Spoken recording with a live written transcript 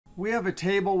We have a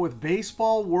table with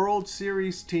baseball World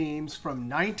Series teams from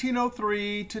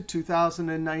 1903 to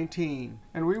 2019.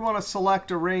 And we want to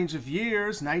select a range of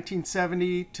years,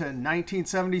 1970 to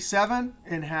 1977,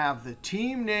 and have the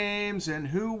team names and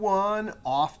who won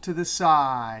off to the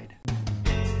side.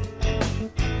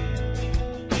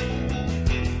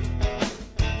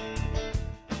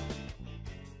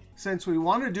 Since we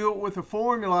want to do it with a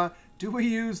formula, do we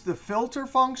use the filter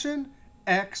function,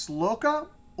 XLOOKUP,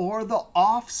 or the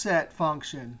offset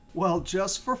function? Well,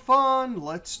 just for fun,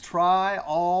 let's try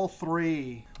all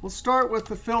three. We'll start with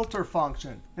the filter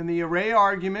function. In the array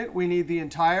argument, we need the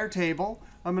entire table.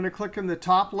 I'm going to click in the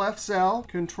top left cell,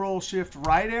 Control-Shift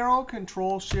right arrow,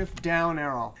 Control-Shift down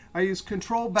arrow. I use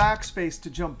Control backspace to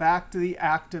jump back to the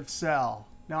active cell.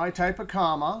 Now I type a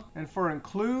comma, and for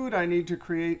include, I need to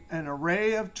create an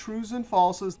array of trues and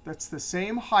falses that's the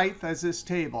same height as this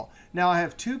table. Now I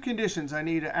have two conditions I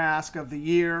need to ask of the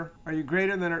year. Are you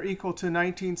greater than or equal to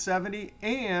 1970?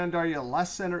 And are you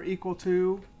less than or equal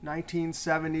to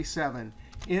 1977?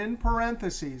 In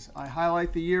parentheses, I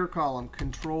highlight the year column,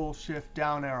 Control-Shift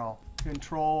down arrow,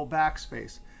 Control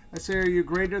backspace. I say, are you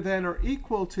greater than or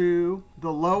equal to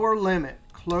the lower limit,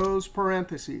 close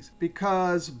parentheses,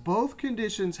 because both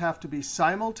conditions have to be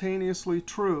simultaneously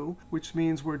true, which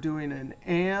means we're doing an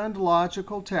AND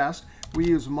logical test. We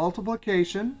use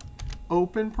multiplication,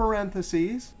 open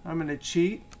parentheses. I'm going to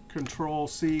cheat,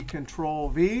 Control-C,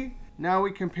 Control-V. Now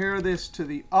we compare this to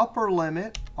the upper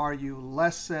limit. Are you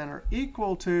less than or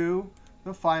equal to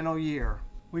the final year?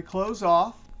 We close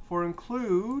off. For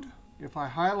include, if I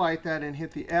highlight that and hit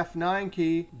the F9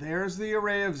 key, there's the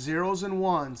array of zeros and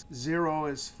ones. 0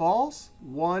 is false,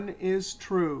 1 is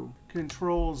true.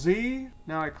 Control-Z.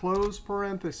 Now I close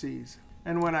parentheses.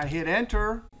 And when I hit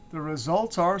Enter, the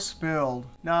results are spilled.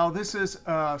 Now this is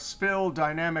a spill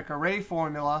dynamic array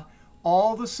formula.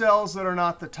 All the cells that are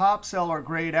not the top cell are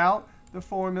grayed out. The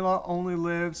formula only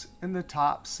lives in the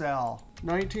top cell.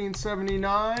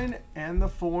 1979, and the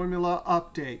formula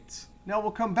updates. Now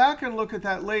we'll come back and look at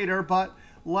that later, but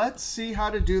let's see how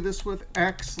to do this with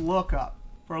XLOOKUP.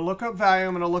 For a lookup value,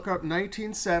 I'm going to look up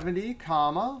 1970,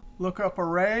 comma. Lookup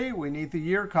array, we need the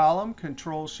year column,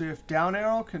 Control-Shift down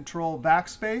arrow, Control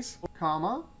backspace,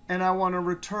 comma. And I want to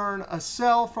return a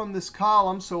cell from this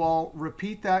column, so I'll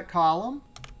repeat that column.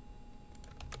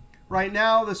 Right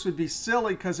now, this would be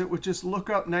silly because it would just look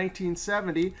up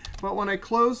 1970. But when I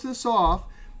close this off,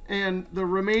 and the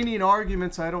remaining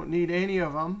arguments, I don't need any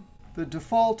of them. The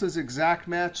default is exact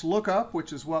match lookup,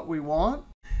 which is what we want.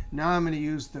 Now I'm going to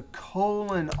use the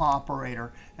colon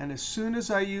operator. And as soon as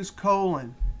I use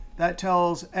colon, that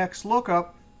tells XLOOKUP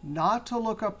not to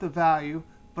look up the value,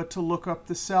 but to look up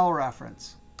the cell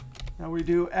reference. Now we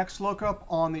do XLOOKUP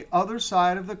on the other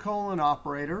side of the colon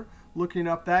operator, looking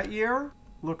up that year.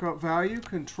 Lookup value,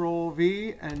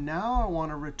 Control-V, and now I want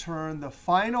to return the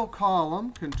final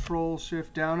column,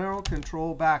 Control-Shift down arrow,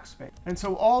 Control backspace. And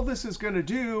so all this is going to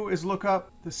do is look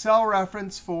up the cell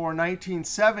reference for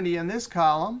 1970 in this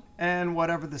column, and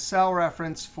whatever the cell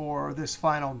reference for this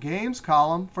final games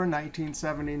column for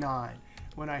 1979.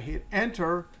 When I hit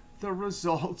Enter, the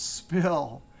results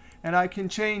spill. And I can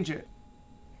change it.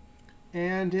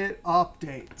 And it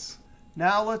updates.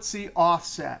 Now let's see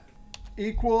offset.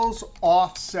 Equals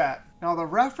offset. Now the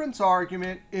reference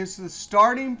argument is the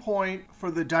starting point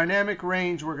for the dynamic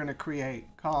range we're going to create,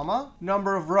 comma.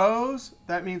 Number of rows,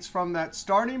 that means from that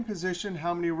starting position,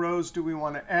 how many rows do we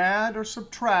want to add or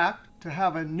subtract to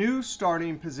have a new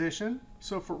starting position.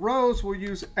 So for rows, we'll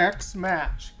use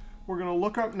XMATCH. We're going to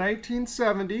look up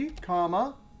 1970,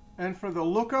 comma. And for the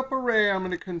lookup array, I'm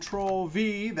going to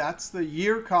Control-V. That's the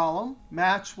year column.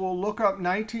 Match will look up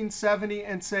 1970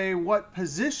 and say what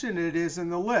position it is in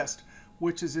the list,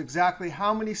 which is exactly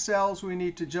how many cells we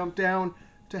need to jump down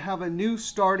to have a new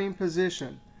starting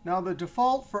position. Now, the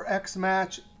default for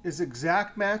XMatch is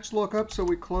exact match lookup, so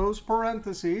we close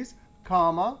parentheses,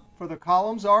 comma. For the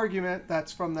columns argument,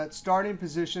 that's from that starting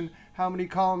position, how many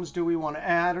columns do we want to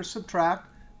add or subtract?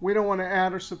 We don't want to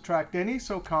add or subtract any,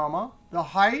 so comma. The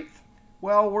height,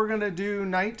 well, we're going to do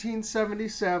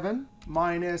 1977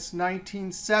 minus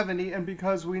 1970. And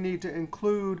because we need to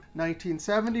include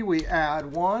 1970, we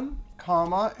add 1,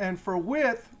 comma. And for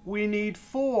width, we need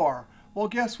 4. Well,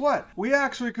 guess what? We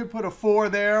actually could put a 4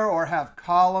 there or have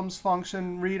columns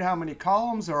function read how many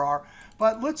columns there are.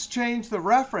 But let's change the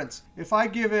reference. If I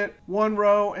give it 1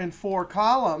 row and 4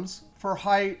 columns, for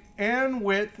height and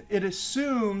width, it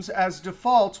assumes as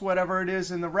defaults whatever it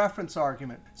is in the reference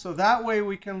argument. So that way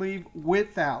we can leave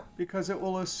width out because it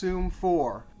will assume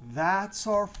 4. That's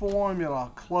our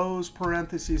formula, close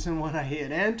parentheses. And when I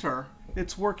hit Enter,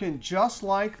 it's working just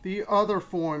like the other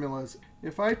formulas.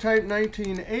 If I type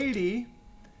 1980,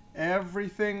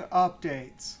 everything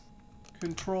updates.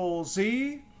 Control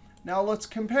Z. Now let's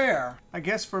compare. I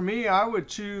guess for me, I would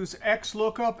choose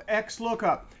XLOOKUP,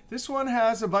 XLOOKUP. This one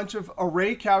has a bunch of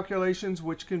array calculations,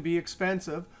 which can be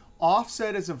expensive.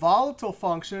 Offset is a volatile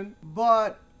function,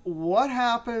 but what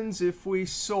happens if we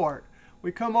sort?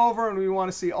 We come over and we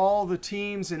want to see all the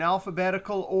teams in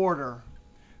alphabetical order.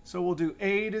 So we'll do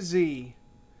A to Z.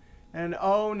 And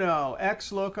oh no,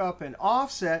 XLOOKUP and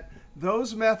offset,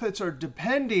 those methods are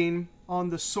depending on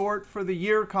the sort for the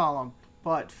year column.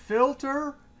 But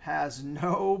filter has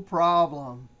no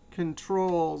problem.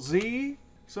 Control Z.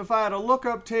 So if I had a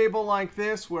lookup table like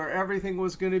this where everything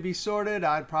was going to be sorted,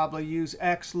 I'd probably use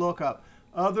XLOOKUP.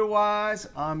 Otherwise,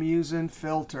 I'm using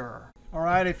filter. All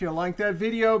right, if you like that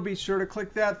video, be sure to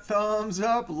click that thumbs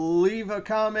up, leave a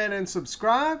comment, and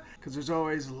subscribe, because there's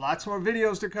always lots more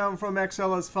videos to come from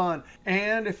Excel is Fun.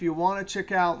 And if you want to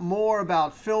check out more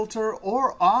about filter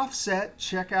or offset,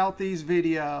 check out these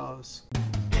videos.